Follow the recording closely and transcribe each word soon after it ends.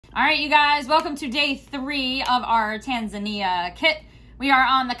All right, you guys, welcome to day 3 of our Tanzania kit. We are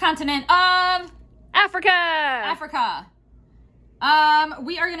on the continent of Africa.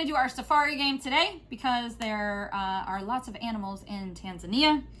 We are going to do our safari game today because there are lots of animals in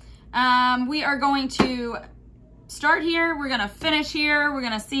Tanzania. We are going to start here. We're going to finish here. We're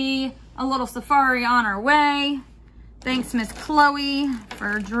going to see a little safari on our way. Thanks, Miss Chloe,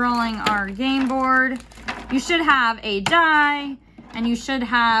 for drawing our game board. You should have a die, and you should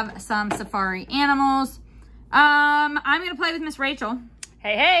have some safari animals. I'm going to play with Miss Rachel.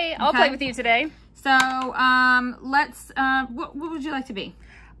 Hey, I'll play with you today. So, let's, what would you like to be?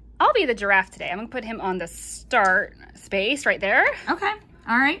 I'll be the giraffe today. I'm going to put him on the start space right there. Okay.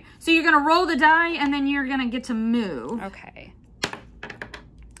 All right. So you're going to roll the die, and then you're going to get to move. Okay.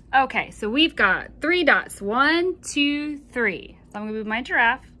 Okay, so we've got 3 dots. 1, 2, 3. So I'm going to move my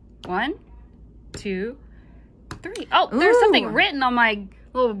giraffe. 1, 2, 3. Oh, there's something written on my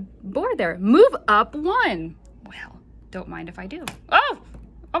little board there. Move up 1. Well, don't mind if I do. Oh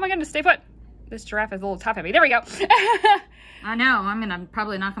my goodness, stay put. This giraffe is a little top heavy. There we go. I know. I'm going to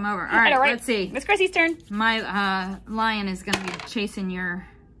probably knock him over. All right, let's see. Miss Chrissy's turn. My lion is going to be chasing your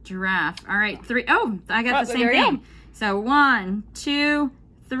giraffe. All right, 3. Oh, I got the same thing. So 1, 2,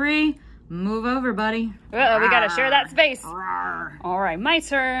 3. Move over, buddy. Uh-oh, we got to share that space. Rawr. All right, my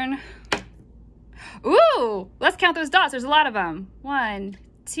turn. Ooh, let's count those dots. There's a lot of them. 1,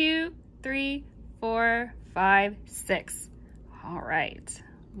 2, 3, 4, 5, 6. All right.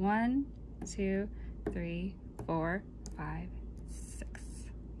 1, 2, 3, 4, 5, 6.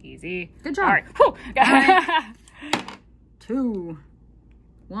 Easy. Good job. All right. Whew. All right. 2.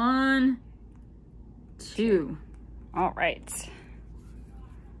 1, 2. All right.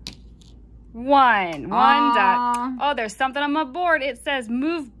 1 dot. Oh, there's something on my board. It says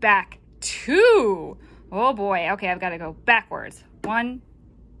move back 2. Oh boy. Okay, I've got to go backwards. 1,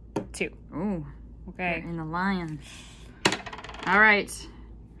 2. Ooh. Okay. You're in the lion. All right.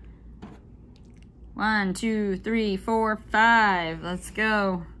 1, 2, 3, 4, 5. Let's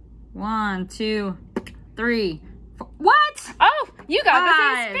go. 1, 2, 3, 4. What? Oh, you got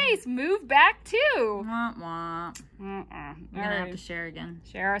 5. the same space. Move back 2. Wah, wah. I'm gonna have to share again.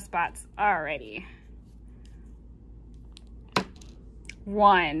 Share our spots. Alrighty.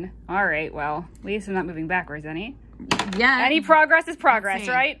 1. All right. Well, at least I'm not moving backwards any. Yeah. Any progress is progress,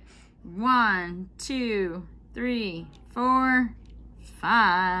 right? 1, 2, 3, 4,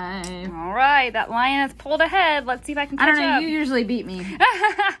 5. All right. That lion has pulled ahead. Let's see if I can catch up. I don't know. You usually beat me.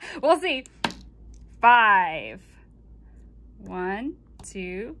 We'll see. 5. 1,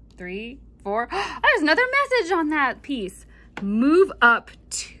 2, 3, 4. There's another message on that piece. Move up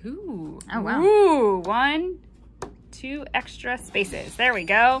 2. Oh, wow. Ooh, 1, 2 extra spaces. There we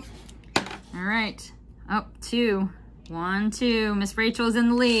go. All right. Oh, 2. 1, 2. Miss Rachel's in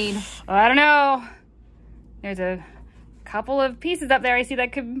the lead. Well, I don't know. There's a couple of pieces up there I see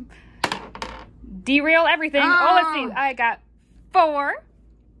that could derail everything. Oh, let's see. I got 4.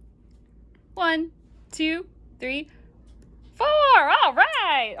 1, 2, 3, 4. All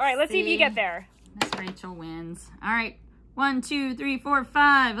right. All right, let's see if you get there. Miss Rachel wins. All right. 1, 2, 3, 4,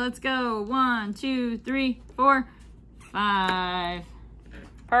 5. Let's go. 1, 2, 3, 4, 5.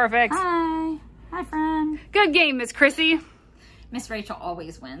 Perfect. Hi. Hi, friend. Good game, Miss Chrissy. Miss Rachel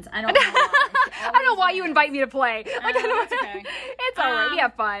always wins. I don't know why. I don't know why you invite me to play. Like, it's okay. It's all right. We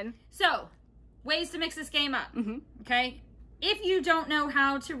have fun. So, ways to mix this game up. Mm-hmm. Okay? If you don't know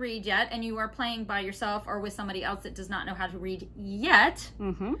how to read yet, and you are playing by yourself or with somebody else that does not know how to read yet,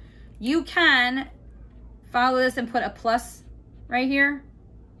 you can follow this and put a plus right here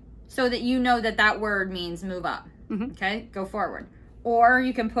so that you know that that word means move up. Okay? Go forward. Or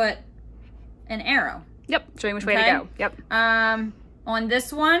you can put an arrow. Yep. Showing which way to go. Yep. On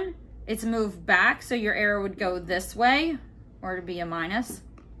this one, it's move back, so your arrow would go this way, or to be a minus.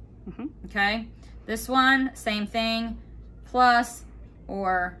 Okay? This one, same thing. Plus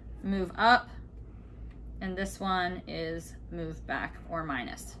or move up, and this one is move back or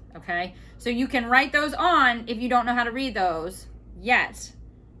minus. Okay, so you can write those on if you don't know how to read those yet,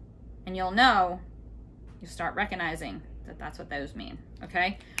 and you'll start recognizing that that's what those mean.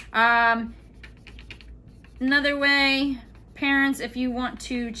 Okay, another way, parents, if you want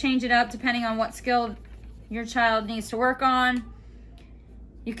to change it up depending on what skill your child needs to work on,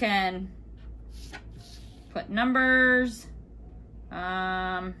 you can put numbers.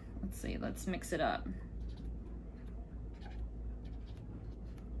 Let's see, let's mix it up.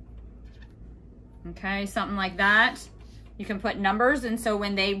 Okay, something like that. You can put numbers, and so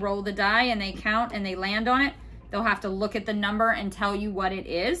when they roll the die and they count and they land on it, they'll have to look at the number and tell you what it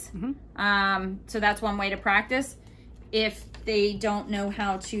is. So that's one way to practice. if they don't know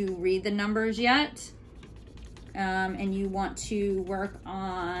how to read the numbers yet, and you want to work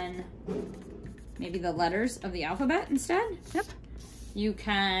on maybe the letters of the alphabet instead. Yep. You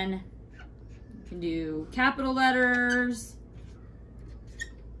can do capital letters.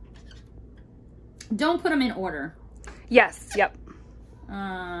 Don't put them in order. Yes, yep.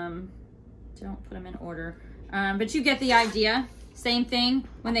 Don't put them in order. But you get the idea. Same thing,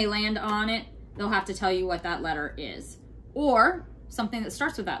 when they land on it, they'll have to tell you what that letter is. Or something that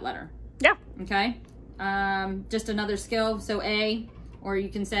starts with that letter. Yeah. Okay? Just another skill. So A, or you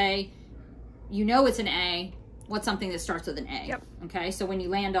can say, you know it's an A. What's something that starts with an A? Yep. Okay? So when you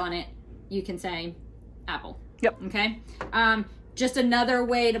land on it, you can say apple. Yep. Okay? Just another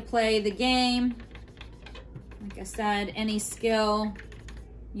way to play the game. Like I said, any skill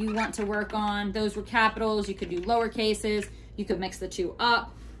you want to work on, those were capitals. You could do lower cases. You could mix the two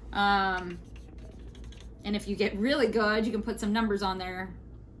up. And if you get really good, you can put some numbers on there.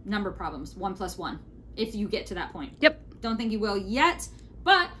 Number problems, 1 + 1, if you get to that point. Yep. Don't think you will yet,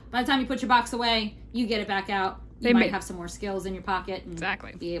 but by the time you put your box away, you get it back out. You might have some more skills in your pocket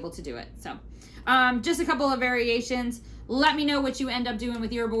and be able to do it. So just a couple of variations. Let me know what you end up doing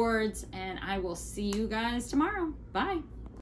with your boards, and I will see you guys tomorrow. Bye.